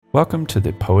Welcome to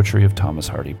the Poetry of Thomas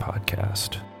Hardy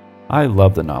podcast. I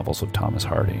love the novels of Thomas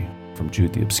Hardy, from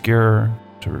Jude the Obscure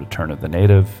to Return of the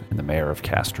Native and The Mayor of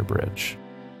Casterbridge.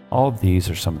 All of these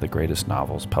are some of the greatest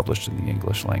novels published in the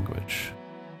English language.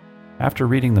 After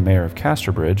reading The Mayor of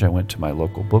Casterbridge, I went to my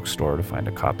local bookstore to find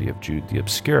a copy of Jude the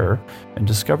Obscure and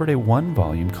discovered a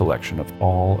one-volume collection of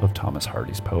all of Thomas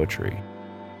Hardy's poetry.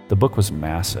 The book was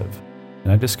massive,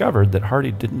 and I discovered that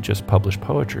Hardy didn't just publish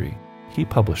poetry, he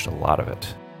published a lot of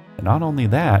it. And not only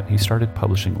that, he started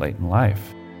publishing late in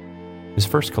life. His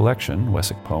first collection,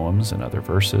 Wessex Poems and Other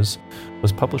Verses,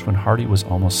 was published when Hardy was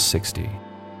almost 60.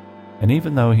 And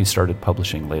even though he started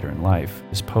publishing later in life,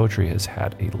 his poetry has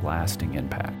had a lasting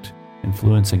impact,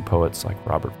 influencing poets like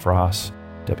Robert Frost,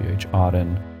 W.H.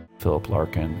 Auden, Philip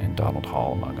Larkin, and Donald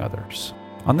Hall, among others.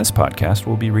 On this podcast,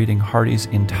 we'll be reading Hardy's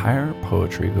entire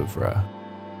poetry oeuvre.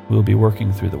 We'll be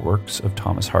working through the works of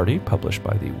Thomas Hardy published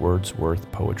by the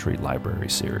Wordsworth Poetry Library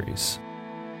series.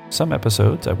 Some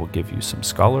episodes I will give you some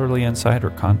scholarly insight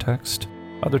or context,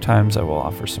 other times I will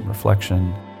offer some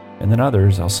reflection, and then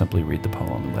others I'll simply read the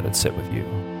poem and let it sit with you.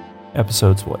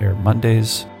 Episodes will air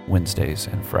Mondays, Wednesdays,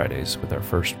 and Fridays, with our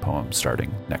first poem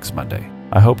starting next Monday.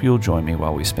 I hope you'll join me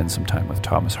while we spend some time with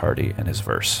Thomas Hardy and his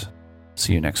verse.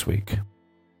 See you next week.